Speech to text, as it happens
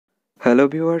Hello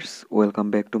viewers, welcome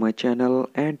back to my channel,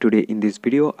 and today in this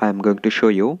video I am going to show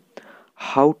you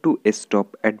how to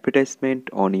stop advertisement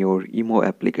on your Imo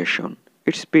application.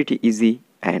 It's pretty easy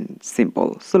and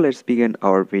simple. So let's begin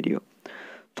our video.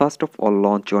 First of all,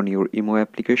 launch on your Imo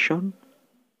application.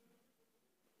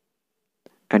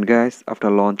 And guys, after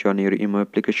launch on your Imo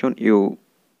application, you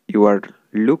are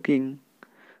looking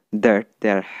that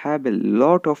there have a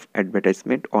lot of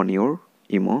advertisement on your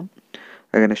Imo.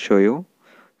 I'm gonna show you.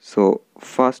 So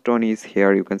first one is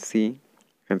here you can see,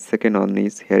 and second one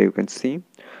is here you can see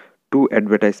two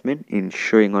advertisement in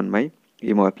showing on my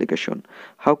Imo application.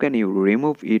 How can you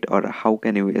remove it or how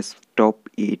can you stop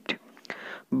it?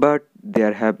 But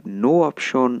there have no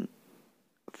option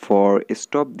for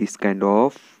stop this kind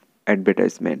of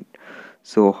advertisement.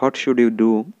 So what should you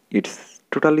do? It's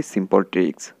totally simple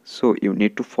tricks, so you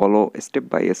need to follow step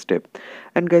by step.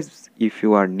 And guys, if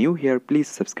you are new here, please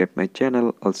subscribe my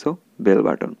channel, also bell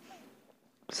button.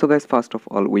 So guys, first of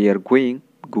all we are going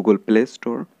Google Play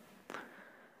Store,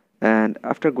 and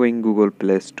after going Google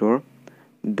Play Store,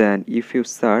 then if you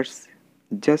search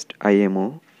just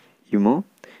imo,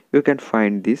 you can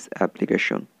find this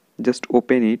application. Just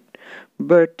open it.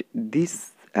 But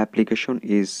this application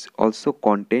is also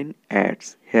contain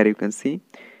ads. Here you can see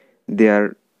they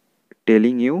are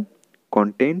telling you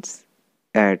contains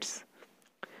ads.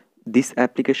 This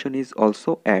application is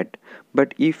also ad,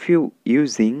 but if you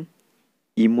using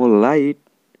Imo Lite,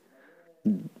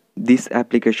 this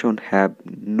application have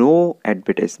no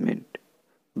advertisement.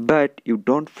 But you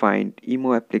don't find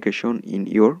Imo application in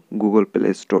your Google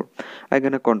Play Store. I'm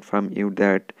gonna confirm you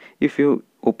that if you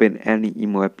open any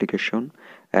Imo application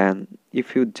and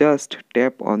if you just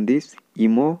tap on this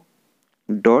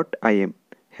imo.im,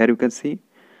 here you can see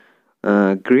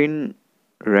green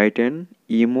written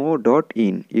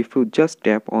imo.in. If you just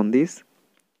tap on this,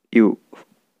 you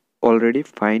already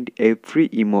find every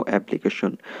Imo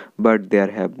application, but there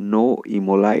have no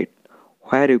Imo Lite.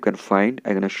 Where you can find,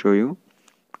 I'm gonna show you.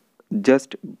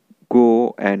 Just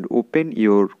go and open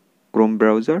your Chrome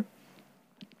browser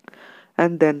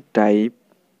and then type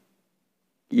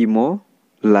Imo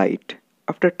Lite.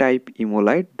 After type Imo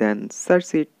Lite, then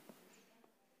search it.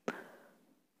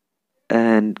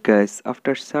 And guys,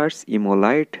 after search Imo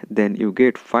Lite, then you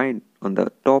get find on the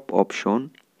top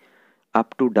option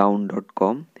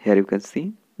uptodown.com. Here you can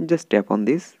see, just tap on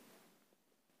this,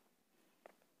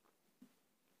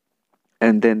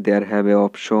 and then there have a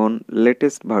option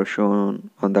latest version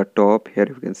on the top. Here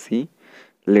you can see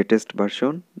latest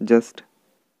version. Just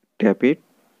tap it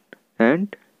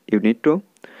and you need to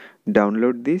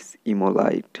download this Imo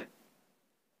Lite.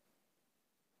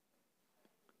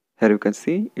 Here you can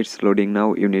see it's loading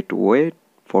now. You need to wait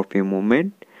for a few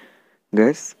moments.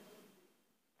 Guys,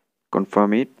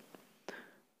 confirm it.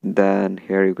 Then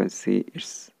here you can see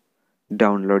it's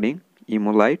downloading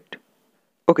Imo Lite.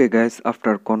 Okay guys,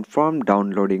 after confirm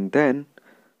downloading, then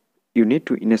you need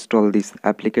to install this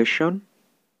application.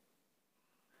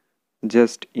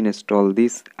 Just install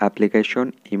this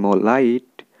application Imo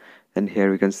Lite, and here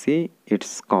we can see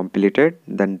it's completed.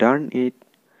 Then done it,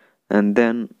 and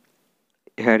then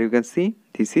here you can see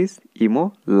this is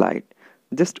Imo Lite.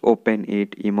 Just open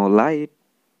it, Imo Lite,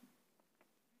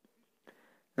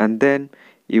 and then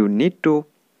you need to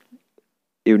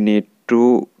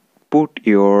put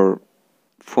your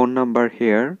phone number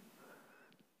here.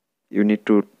 You need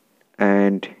to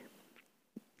and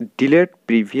delete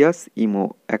previous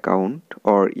Imo account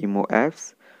or Imo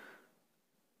apps,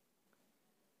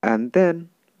 and then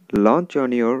launch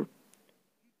on your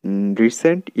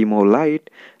recent Imo Lite,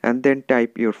 and then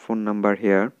type your phone number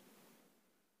here.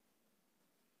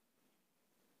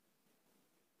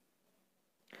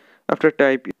 After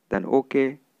type, then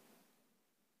OK.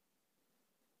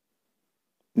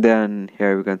 Then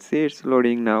here you can see it's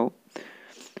loading now.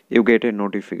 You get a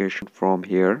notification from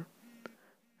here.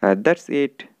 That's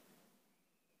it.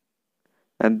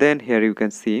 And then here you can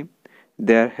see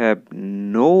there have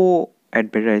no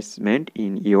advertisement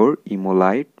in your Imo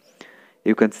Lite.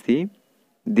 You can see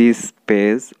this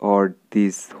page or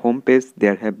this home page,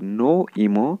 there have no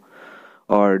Imo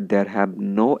or there have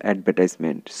no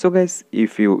advertisement. So guys,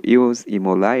 if you use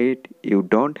Imo Lite, you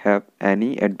don't have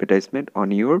any advertisement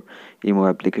on your Imo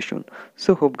application.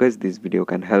 So hope guys this video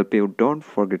can help you. Don't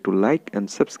forget to like and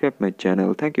subscribe my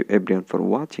channel. Thank you everyone for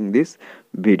watching this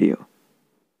video.